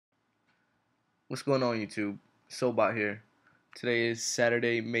What's going on, YouTube? SoleBot here. Today is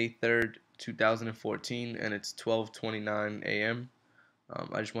Saturday, May 3rd, 2014, and it's 12:29 a.m.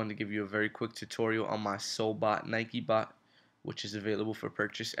 I just wanted to give you a very quick tutorial on my SoleBot Nike bot, which is available for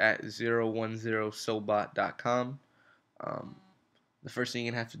purchase at 010solebot.com. Um, the first thing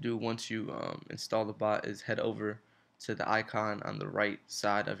you're going to have to do once you install the bot is head over to the icon on the right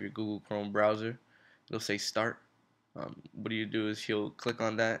side of your Google Chrome browser. It'll say Start. What you do is you'll click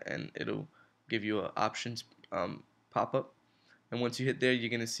on that and it'll give you a options pop-up, and once you hit there you're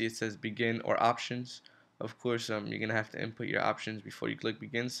gonna see it says begin or options. Of course you're gonna have to input your options before you click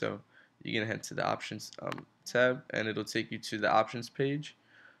begin, so you're gonna head to the options tab and it'll take you to the options page.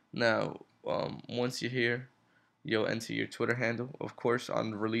 Now once you're here, you'll enter your Twitter handle. Of course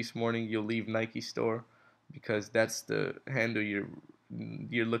on release morning you'll leave Nike store because that's the handle you're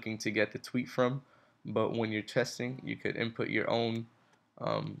looking to get the tweet from, but when you're testing you could input your own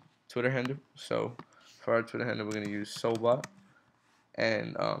Twitter handle. So for our Twitter handle we're going to use SoleBot,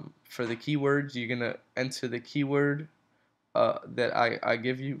 and for the keywords you're going to enter the keyword that I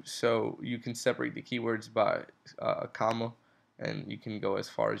give you, so you can separate the keywords by a comma and you can go as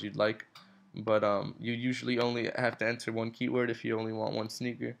far as you'd like, but you usually only have to enter one keyword if you only want one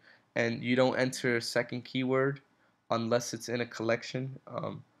sneaker, and you don't enter a second keyword unless it's in a collection.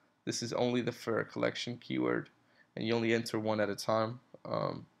 This is only for a collection keyword, and you only enter one at a time.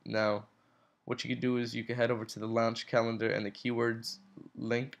 Now what you can do is you can head over to the launch calendar and the keywords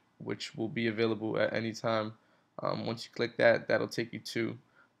link, which will be available at any time. Once you click that, that'll take you to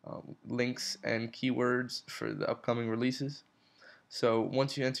links and keywords for the upcoming releases. So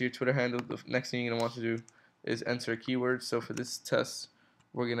once you enter your Twitter handle, the next thing you're going to want to do is enter a keyword. So for this test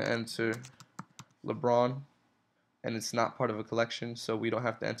we're going to enter LeBron, and it's not part of a collection, so we don't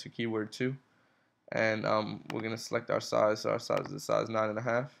have to enter keyword 2. And we're going to select our size. So our size is the size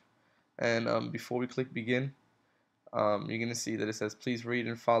 9.5. And before we click begin, you're going to see that it says please read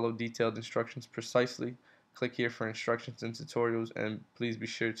and follow detailed instructions precisely. Click here for instructions and tutorials, and please be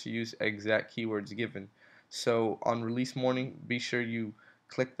sure to use exact keywords given. So on release morning, be sure you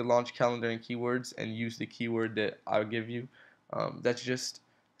click the launch calendar and keywords and use the keyword that I'll give you. That's just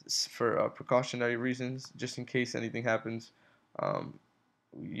for precautionary reasons, just in case anything happens.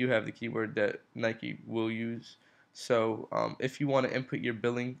 You have the keyword that Nike will use. So if you want to input your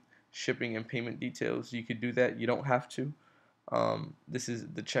billing, shipping, and payment details, you could do that. You don't have to. This is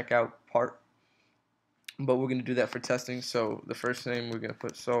the checkout part, but we're going to do that for testing. So the first name, we're going to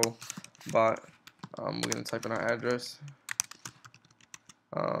put SoleBot. We're going to type in our address.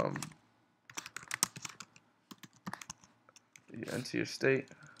 You enter your state.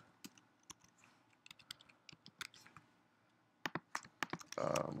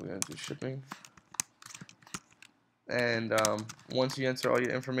 We're going to do shipping. And once you enter all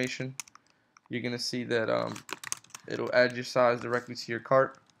your information, you're going to see that it'll add your size directly to your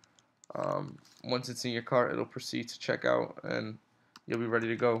cart. Once it's in your cart, it'll proceed to check out and you'll be ready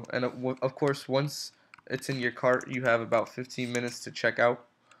to go. And of course, once it's in your cart, you have about 15 minutes to check out.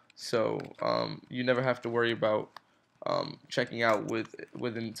 So you never have to worry about checking out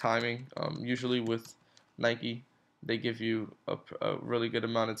within timing. Usually with Nike, they give you a really good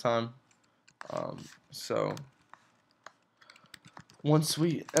amount of time. So once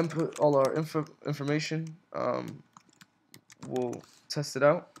we input all our information, we'll test it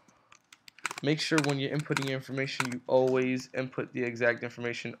out. Make sure when you're inputting your information, you always input the exact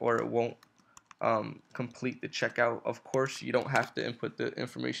information or it won't complete the checkout. Of course, you don't have to input the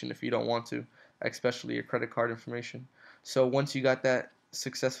information if you don't want to, especially your credit card information. So once you got that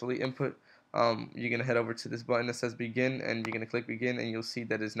successfully input, you're going to head over to this button that says begin, and you're going to click begin, and you'll see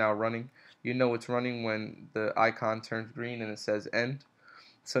that it's now running. You know it's running when the icon turns green and it says end.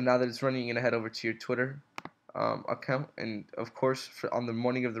 So now that it's running, you're going to head over to your Twitter account, and of course on the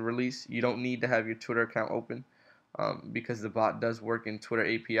morning of the release you don't need to have your Twitter account open because the bot does work in Twitter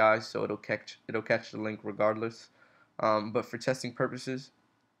API, so it'll catch the link regardless. But for testing purposes,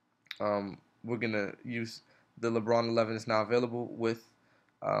 we're gonna use the LeBron 11 is now available with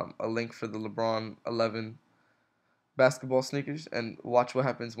a link for the LeBron 11 basketball sneakers, and watch what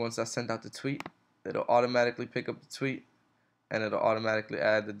happens once I send out the tweet. It'll automatically pick up the tweet and it'll automatically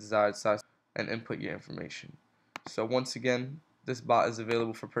add the desired size and input your information. So once again, this bot is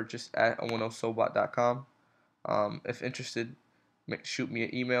available for purchase at 10solebot.com. If interested, shoot me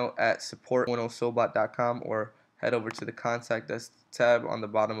an email at support@10solebot.com or head over to the contact us tab on the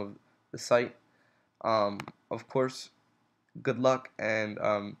bottom of the site. Of course, good luck, and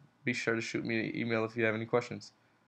be sure to shoot me an email if you have any questions.